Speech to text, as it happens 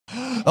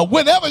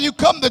Whenever you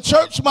come to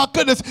church, my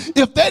goodness,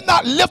 if they're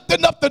not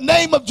lifting up the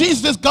name of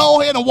Jesus,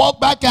 go ahead and walk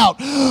back out.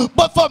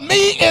 But for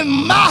me in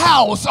my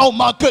house, oh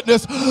my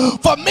goodness,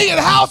 for me in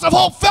House of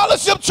Hope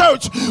Fellowship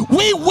Church,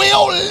 we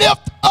will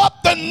lift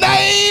up the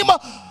name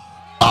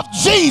of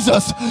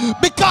Jesus,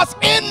 because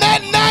in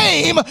that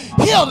name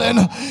healing,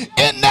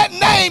 in that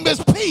name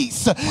is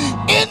peace,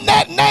 in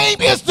that name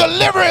is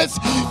deliverance.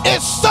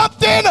 It's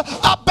something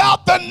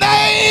about the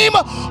name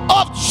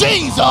of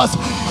Jesus.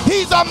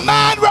 He's a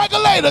mind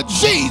regulator,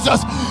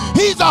 Jesus.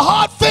 He's a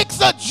heart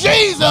fixer,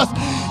 Jesus.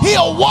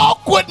 He'll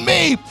walk with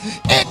me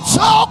and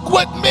talk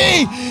with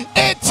me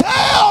and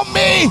tell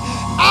me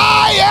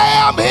I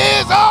am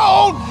his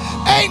own.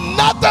 Ain't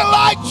nothing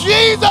like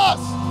Jesus.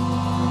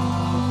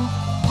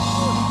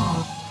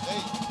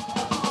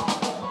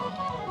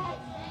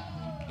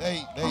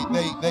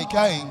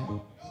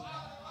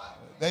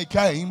 They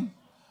came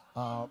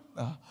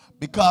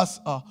because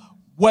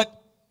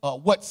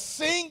what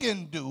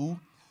singing do,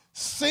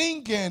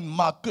 singing,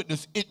 my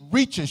goodness, it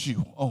reaches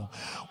you. Oh,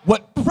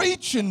 what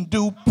preaching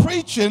do,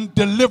 preaching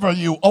deliver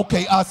you.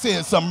 Okay, I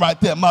said something right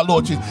there, my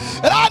Lord Jesus.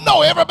 And I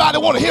know everybody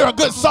want to hear a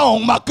good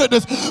song, my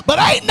goodness, but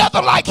ain't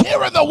nothing like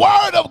hearing the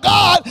word of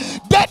God